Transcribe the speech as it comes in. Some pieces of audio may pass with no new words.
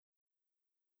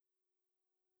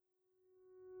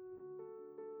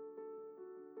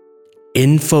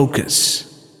In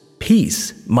Focus.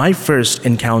 Peace, my first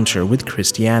encounter with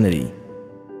Christianity.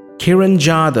 Kiran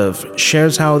Jadhav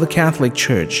shares how the Catholic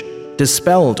Church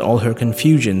dispelled all her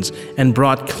confusions and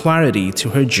brought clarity to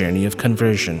her journey of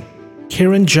conversion.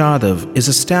 Kiran Jadhav is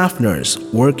a staff nurse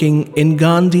working in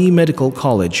Gandhi Medical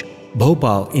College,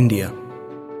 Bhopal, India.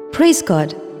 Praise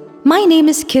God. My name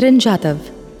is Kiran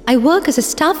Jadhav. I work as a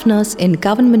staff nurse in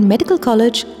Government Medical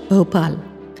College, Bhopal.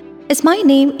 As my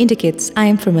name indicates, I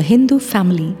am from a Hindu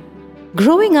family.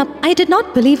 Growing up, I did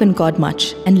not believe in God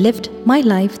much and lived my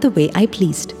life the way I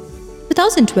pleased.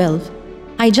 2012,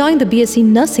 I joined the BSc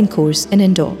nursing course in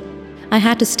Indore. I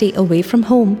had to stay away from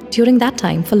home during that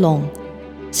time for long.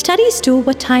 Studies too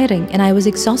were tiring and I was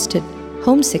exhausted,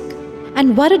 homesick,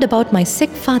 and worried about my sick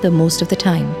father most of the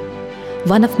time.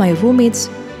 One of my roommates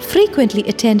frequently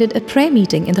attended a prayer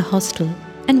meeting in the hostel,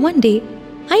 and one day,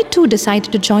 I too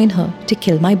decided to join her to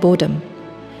kill my boredom.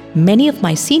 Many of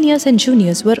my seniors and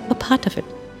juniors were a part of it.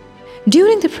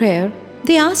 During the prayer,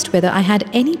 they asked whether I had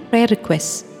any prayer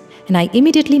requests, and I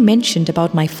immediately mentioned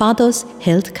about my father's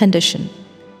health condition.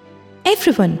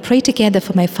 Everyone prayed together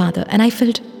for my father, and I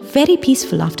felt very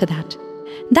peaceful after that.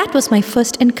 That was my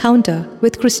first encounter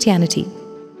with Christianity.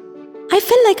 I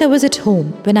felt like I was at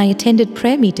home when I attended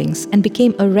prayer meetings and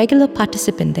became a regular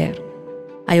participant there.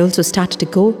 I also started to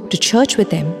go to church with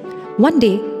them. One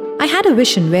day, I had a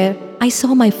vision where I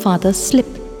saw my father slip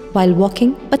while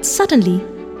walking, but suddenly,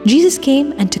 Jesus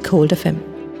came and took hold of him.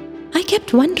 I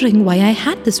kept wondering why I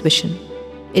had this vision.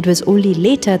 It was only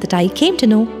later that I came to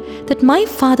know that my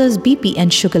father's BP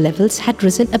and sugar levels had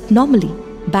risen abnormally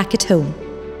back at home,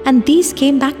 and these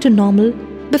came back to normal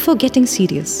before getting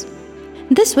serious.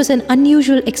 This was an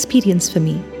unusual experience for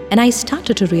me, and I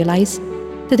started to realize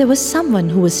that there was someone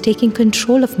who was taking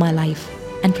control of my life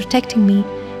and protecting me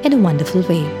in a wonderful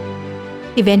way.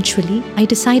 Eventually, I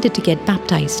decided to get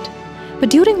baptized, but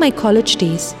during my college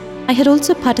days, I had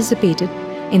also participated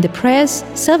in the prayers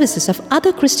services of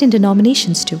other Christian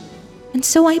denominations too, and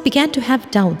so I began to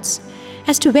have doubts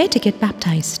as to where to get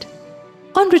baptized.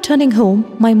 On returning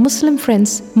home, my Muslim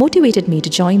friends motivated me to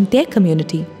join their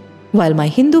community, while my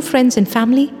Hindu friends and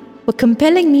family were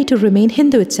compelling me to remain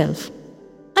Hindu itself.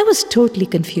 I was totally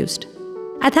confused.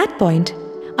 At that point,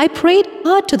 I prayed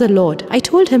hard to the Lord. I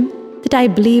told him that I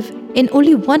believe in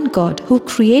only one God who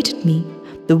created me,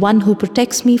 the one who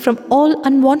protects me from all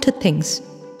unwanted things,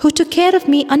 who took care of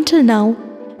me until now,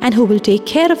 and who will take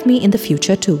care of me in the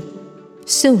future too.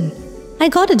 Soon, I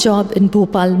got a job in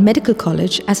Bhopal Medical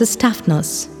College as a staff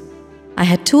nurse. I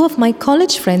had two of my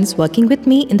college friends working with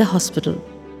me in the hospital.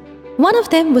 One of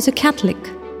them was a Catholic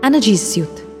and a Jesus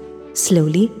youth.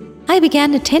 Slowly, I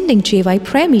began attending JY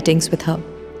prayer meetings with her.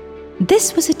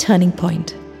 This was a turning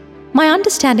point. My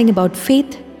understanding about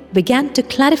faith began to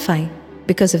clarify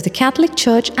because of the Catholic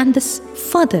Church, and this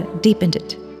further deepened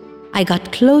it. I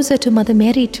got closer to Mother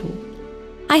Mary too.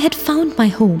 I had found my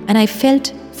home and I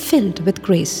felt filled with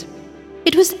grace.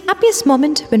 It was the happiest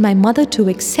moment when my mother too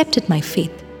accepted my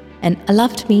faith and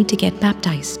allowed me to get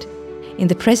baptized. In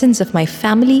the presence of my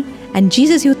family and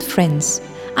Jesus Youth friends,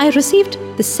 I received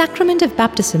the sacrament of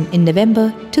baptism in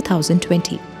November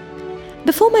 2020.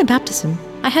 Before my baptism,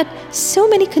 I had so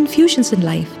many confusions in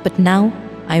life, but now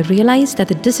I realize that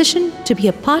the decision to be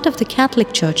a part of the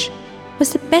Catholic Church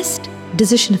was the best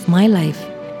decision of my life,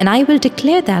 and I will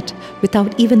declare that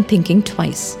without even thinking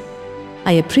twice.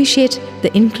 I appreciate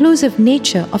the inclusive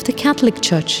nature of the Catholic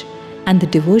Church and the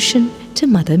devotion to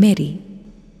Mother Mary.